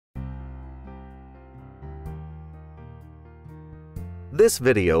This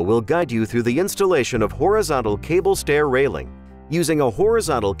video will guide you through the installation of horizontal cable stair railing using a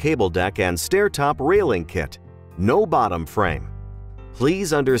horizontal cable deck and stair top railing kit. No bottom frame.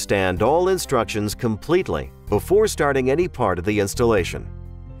 Please understand all instructions completely before starting any part of the installation.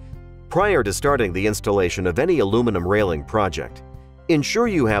 Prior to starting the installation of any aluminum railing project, ensure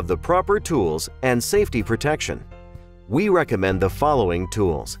you have the proper tools and safety protection. We recommend the following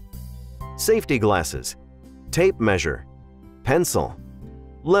tools: safety glasses, tape measure, pencil,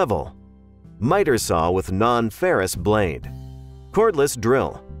 level, miter saw with non-ferrous blade, cordless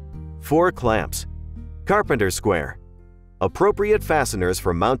drill, 4 clamps, carpenter square, appropriate fasteners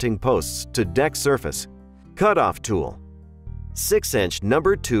for mounting posts to deck surface, cutoff tool, 6-inch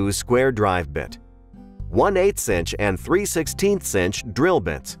number 2 square drive bit, 1/8 inch and 3/16 inch drill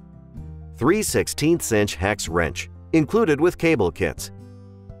bits, 3/16 inch hex wrench included with cable kits,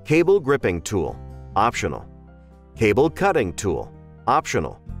 cable gripping tool, optional, cable cutting tool,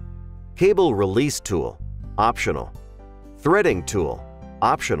 optional, cable release tool, optional, threading tool,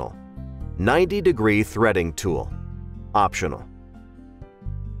 optional, 90-degree threading tool, optional.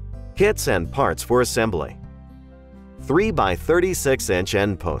 Kits and parts for assembly: 3x36-inch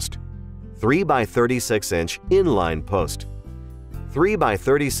end post, 3x36-inch inline post,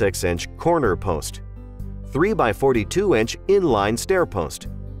 3x36-inch corner post, 3x42-inch inline stair post,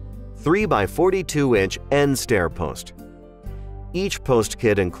 3x42-inch end stair post. Each post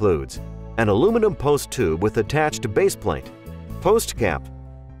kit includes an aluminum post tube with attached base plate, post cap,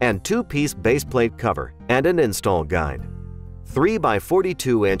 and 2-piece base plate cover and an install guide.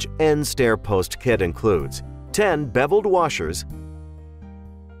 3x42-inch end stair post kit includes 10 beveled washers.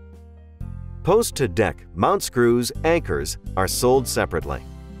 Post to deck mount screws, anchors are sold separately.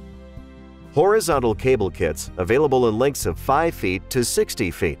 Horizontal cable kits available in lengths of 5 feet to 60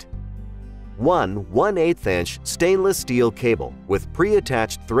 feet. 1/1/8 inch stainless steel cable with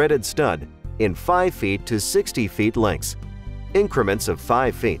pre-attached threaded stud in 5 feet to 60 feet lengths, increments of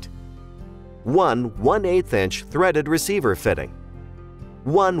 5 feet. 1/1/8 inch threaded receiver fitting.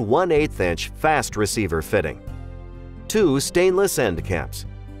 1/1/8 inch fast receiver fitting. 2 stainless end caps.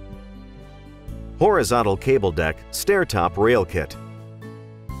 Horizontal cable deck stair top rail kit.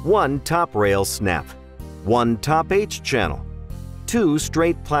 1 top rail snap, 1 top H channel, 2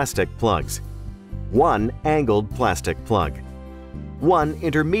 straight plastic plugs, 1 angled plastic plug, 1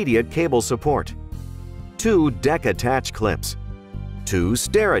 intermediate cable support, 2 deck attach clips, 2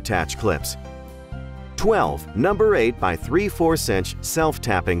 stair attach clips, 12 number 8 by 3/4 inch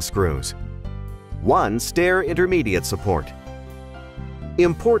self-tapping screws, 1 stair intermediate support.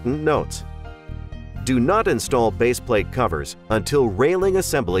 Important notes: do not install base plate covers until railing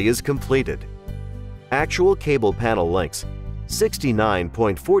assembly is completed. Actual cable panel lengths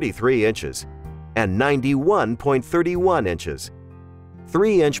 69.43 inches and 91.31 inches.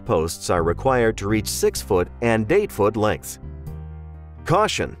 3-inch posts are required to reach 6-foot and 8-foot lengths.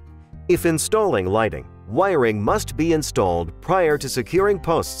 Caution: if installing lighting, wiring must be installed prior to securing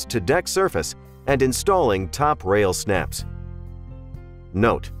posts to deck surface and installing top rail snaps.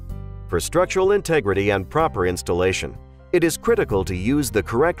 Note: for structural integrity and proper installation, it is critical to use the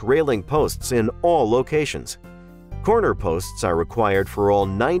correct railing posts in all locations. Corner posts are required for all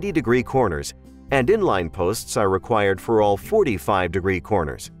 90-degree corners, and inline posts are required for all 45-degree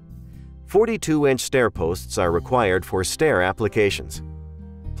corners. 42-inch stair posts are required for stair applications.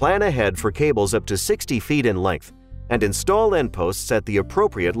 Plan ahead for cables up to 60 feet in length and install end posts at the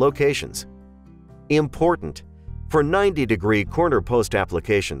appropriate locations. Important: for 90-degree corner post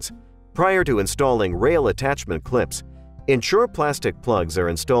applications, prior to installing rail attachment clips, ensure plastic plugs are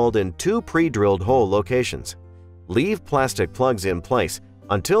installed in 2 pre-drilled hole locations. Leave plastic plugs in place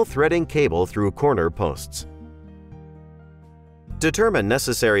until threading cable through corner posts. Determine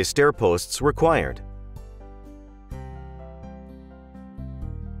necessary stair posts required.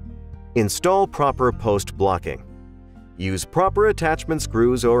 Install proper post blocking. Use proper attachment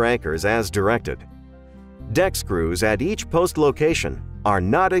screws or anchors as directed. Deck screws at each post location are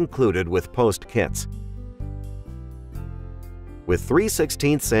not included with post kits. With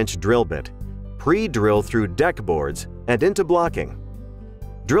 3/16 inch drill bit, pre-drill through deck boards and into blocking.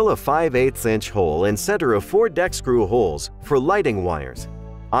 Drill a 5/8 inch hole in center of 4 deck screw holes for lighting wires,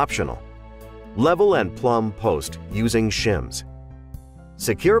 optional. Level and plumb post using shims.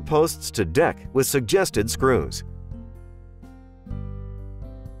 Secure posts to deck with suggested screws.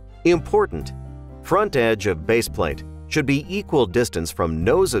 Important: front edge of base plate should be equal distance from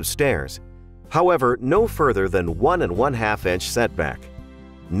nose of stairs, however no further than 1 1/2 inch setback.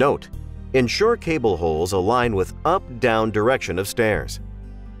 Note: ensure cable holes align with up-down direction of stairs.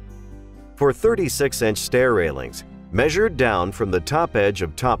 For 36-inch stair railings, Measure down from the top edge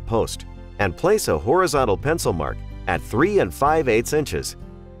of top post and place a horizontal pencil mark at 3 5/8 inches.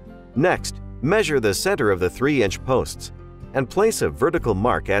 Next, measure the center of the 3-inch posts and place a vertical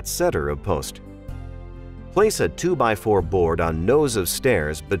mark at center of post. Place a 2x4 board on nose of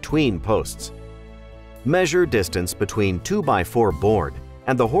stairs between posts. Measure distance between 2x4 board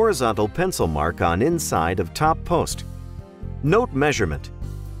and the horizontal pencil mark on inside of top post. Note measurement.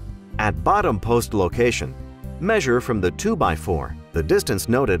 At bottom post location, measure from the 2x4 the distance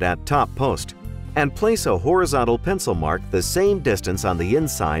noted at top post and place a horizontal pencil mark the same distance on the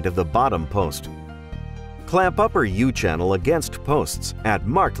inside of the bottom post. Clamp upper U-channel against posts at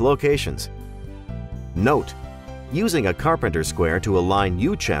marked locations. Note: using a carpenter square to align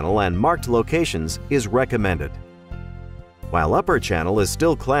U-channel and marked locations is recommended. While upper channel is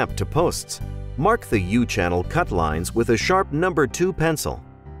still clamped to posts, mark the U-channel cut lines with a sharp number 2 pencil.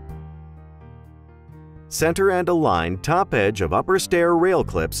 Center and align top edge of upper stair rail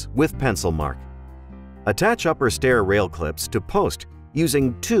clips with pencil mark. Attach upper stair rail clips to post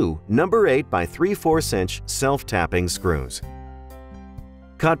using 2 number 8 by 3/4 inch self-tapping screws.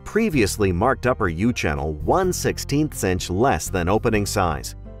 Cut previously marked upper U-channel 1/16 inch less than opening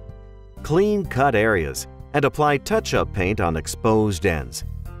size. Clean cut areas and apply touch-up paint on exposed ends.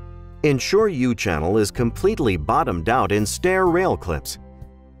 Ensure U-channel is completely bottomed out in stair rail clips.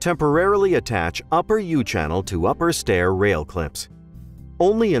 Temporarily attach upper U-channel to upper stair rail clips.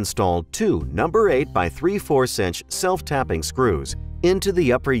 Only install 2 number 8 by 3/4 inch self-tapping screws into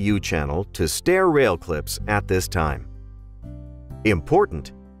the upper U-channel to stair rail clips at this time.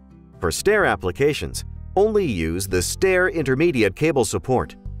 Important: for stair applications, only use the stair intermediate cable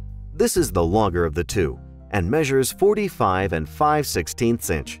support. This is the longer of the two and measures 45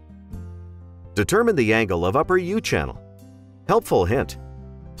 5/16 inch. Determine the angle of upper U-channel. Helpful hint: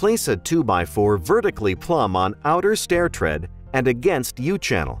 place a 2x4 vertically plumb on outer stair tread and against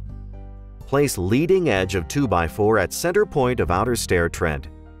U-channel. Place leading edge of 2x4 at center point of outer stair tread.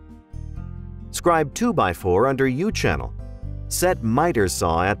 Scribe 2x4 under U-channel. Set miter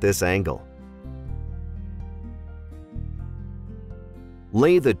saw at this angle.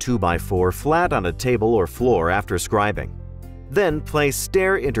 Lay the 2x4 flat on a table or floor after scribing. Then place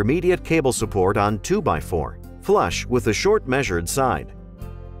stair intermediate cable support on 2x4, flush with the short measured side.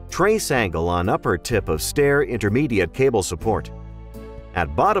 Trace angle on upper tip of stair intermediate cable support.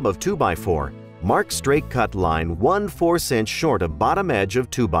 At bottom of 2x4, mark straight cut line 1/4 inch short of bottom edge of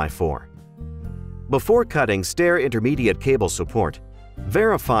 2x4. Before cutting stair intermediate cable support,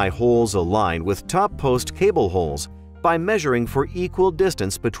 verify holes align with top post cable holes by measuring for equal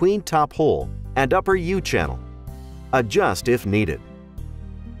distance between top hole and upper U-channel. Adjust if needed.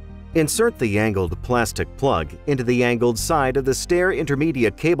 Insert the angled plastic plug into the angled side of the stair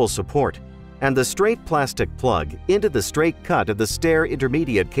intermediate cable support and the straight plastic plug into the straight cut of the stair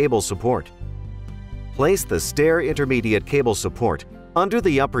intermediate cable support. Place the stair intermediate cable support under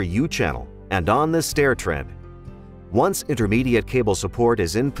the upper U-channel and on the stair tread. Once intermediate cable support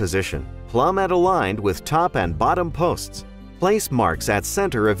is in position, plumb and aligned with top and bottom posts, place marks at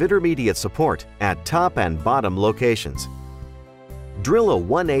center of intermediate support at top and bottom locations. Drill a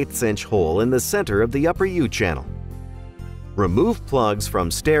 1/8 inch hole in the center of the upper U-channel. Remove plugs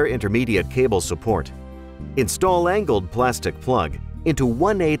from stair intermediate cable support. Install angled plastic plug into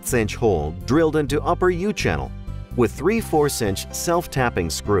 1/8 inch hole drilled into upper U-channel with 3/4 inch self-tapping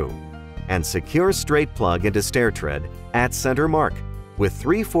screw and secure straight plug into stair tread at center mark with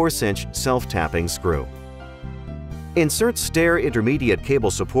 3/4 inch self-tapping screw. Insert stair intermediate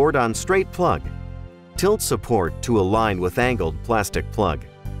cable support on straight plug. Tilt support to align with angled plastic plug.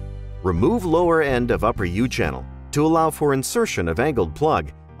 Remove lower end of upper U-channel to allow for insertion of angled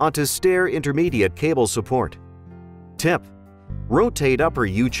plug onto stair intermediate cable support. Tip: rotate upper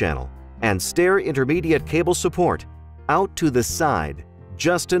U-channel and stair intermediate cable support out to the side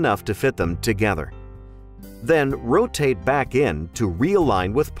just enough to fit them together. Then rotate back in to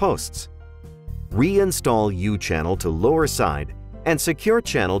realign with posts. Reinstall U-channel to lower side and secure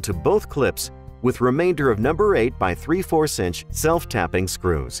channel to both clips with remainder of number 8 by 3/4 inch self-tapping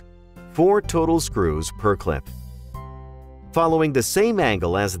screws. 4 total screws per clip. Following the same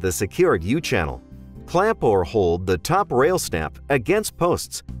angle as the secured U-channel, clamp or hold the top rail snap against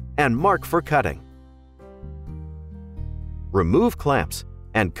posts and mark for cutting. Remove clamps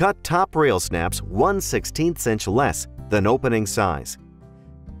and cut top rail snaps 1/16 inch less than opening size.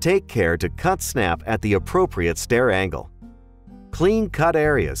 Take care to cut snap at the appropriate stair angle. Clean cut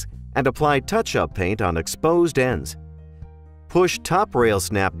areas and apply touch-up paint on exposed ends. Push top rail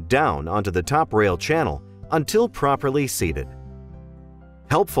snap down onto the top rail channel until properly seated.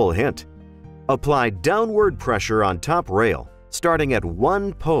 Helpful hint: Apply downward pressure on top rail, starting at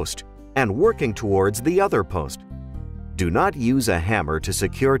one post and working towards the other post. Do not use a hammer to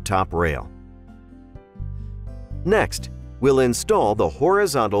secure top rail. Next, we'll install the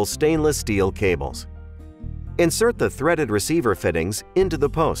horizontal stainless steel cables. Insert the threaded receiver fittings into the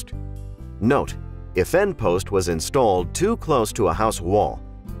post. Note, if end post was installed too close to a house wall,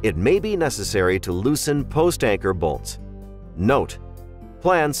 it may be necessary to loosen post anchor bolts. Note,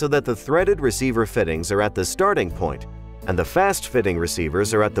 plan so that the threaded receiver fittings are at the starting point and the fast fitting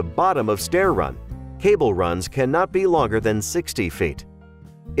receivers are at the bottom of stair run. Cable runs cannot be longer than 60 feet.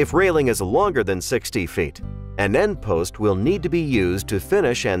 If railing is longer than 60 feet, an end post will need to be used to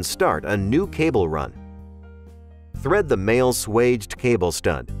finish and start a new cable run. Thread the male swaged cable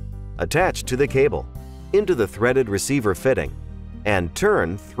stud, attached to the cable, into the threaded receiver fitting, and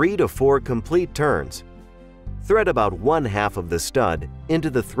turn 3 to 4 complete turns. Thread about 1/2 of the stud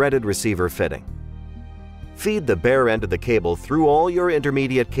into the threaded receiver fitting. Feed the bare end of the cable through all your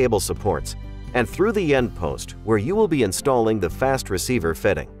intermediate cable supports and through the end post where you will be installing the fast receiver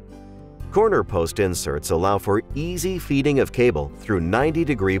fitting. Corner post inserts allow for easy feeding of cable through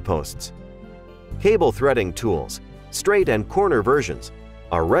 90-degree posts. Cable threading tools, straight and corner versions,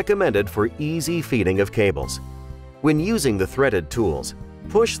 are recommended for easy feeding of cables. When using the threaded tools,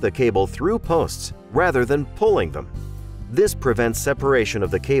 push the cable through posts rather than pulling them. This prevents separation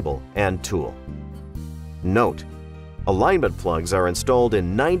of the cable and tool. Note, alignment plugs are installed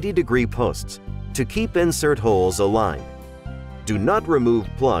in 90-degree posts to keep insert holes aligned. Do not remove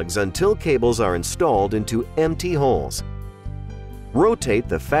plugs until cables are installed into empty holes. Rotate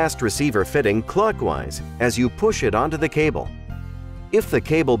the fast receiver fitting clockwise as you push it onto the cable. If the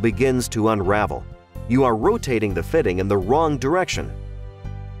cable begins to unravel, you are rotating the fitting in the wrong direction.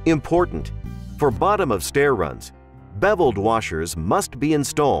 Important: for bottom of stair runs, beveled washers must be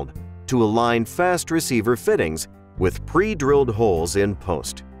installed to align fast receiver fittings with pre-drilled holes in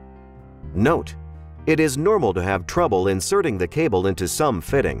post. Note, it is normal to have trouble inserting the cable into some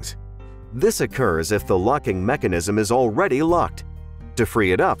fittings. This occurs if the locking mechanism is already locked. To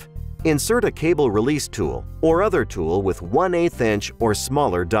free it up, insert a cable release tool or other tool with 1/8 inch or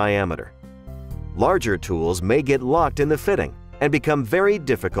smaller diameter. Larger tools may get locked in the fitting and become very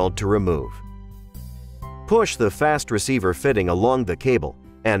difficult to remove. Push the fast receiver fitting along the cable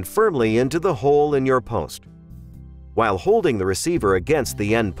and firmly into the hole in your post. While holding the receiver against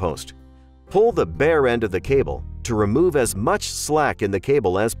the end post, pull the bare end of the cable to remove as much slack in the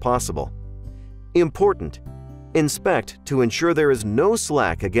cable as possible. Important: inspect to ensure there is no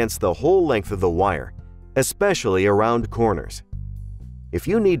slack against the whole length of the wire, especially around corners. If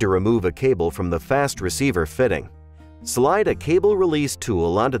you need to remove a cable from the fast receiver fitting, slide a cable release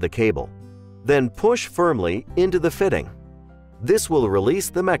tool onto the cable, then push firmly into the fitting. This will release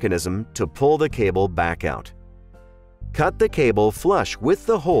the mechanism to pull the cable back out. Cut the cable flush with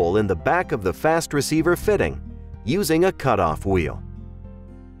the hole in the back of the fast receiver fitting using a cutoff wheel.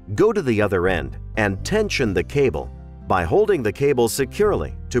 Go to the other end and tension the cable by holding the cable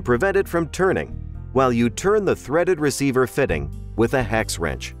securely to prevent it from turning while you turn the threaded receiver fitting with a hex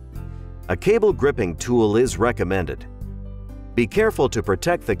wrench. A cable gripping tool is recommended. Be careful to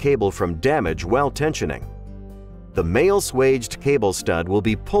protect the cable from damage while tensioning. The male swaged cable stud will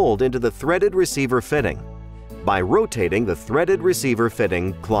be pulled into the threaded receiver fitting by rotating the threaded receiver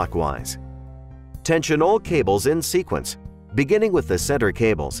fitting clockwise. Tension all cables in sequence, beginning with the center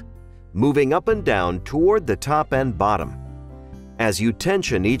cables, moving up and down toward the top and bottom. As you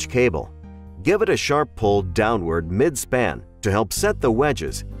tension each cable, give it a sharp pull downward mid-span to help set the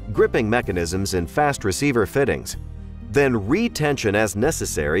wedges, gripping mechanisms in fast receiver fittings. Then re-tension as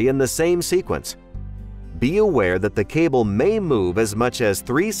necessary in the same sequence. Be aware that the cable may move as much as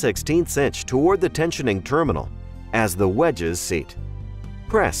 3/16 inch toward the tensioning terminal as the wedges seat.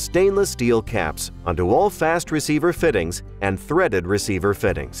 Press stainless steel caps onto all fast receiver fittings and threaded receiver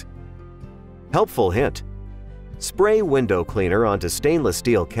fittings. Helpful hint: spray window cleaner onto stainless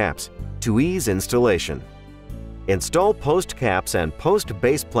steel caps to ease installation. Install post caps and post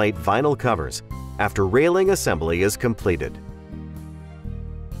base plate vinyl covers after railing assembly is completed.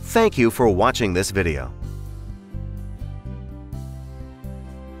 Thank you for watching this video.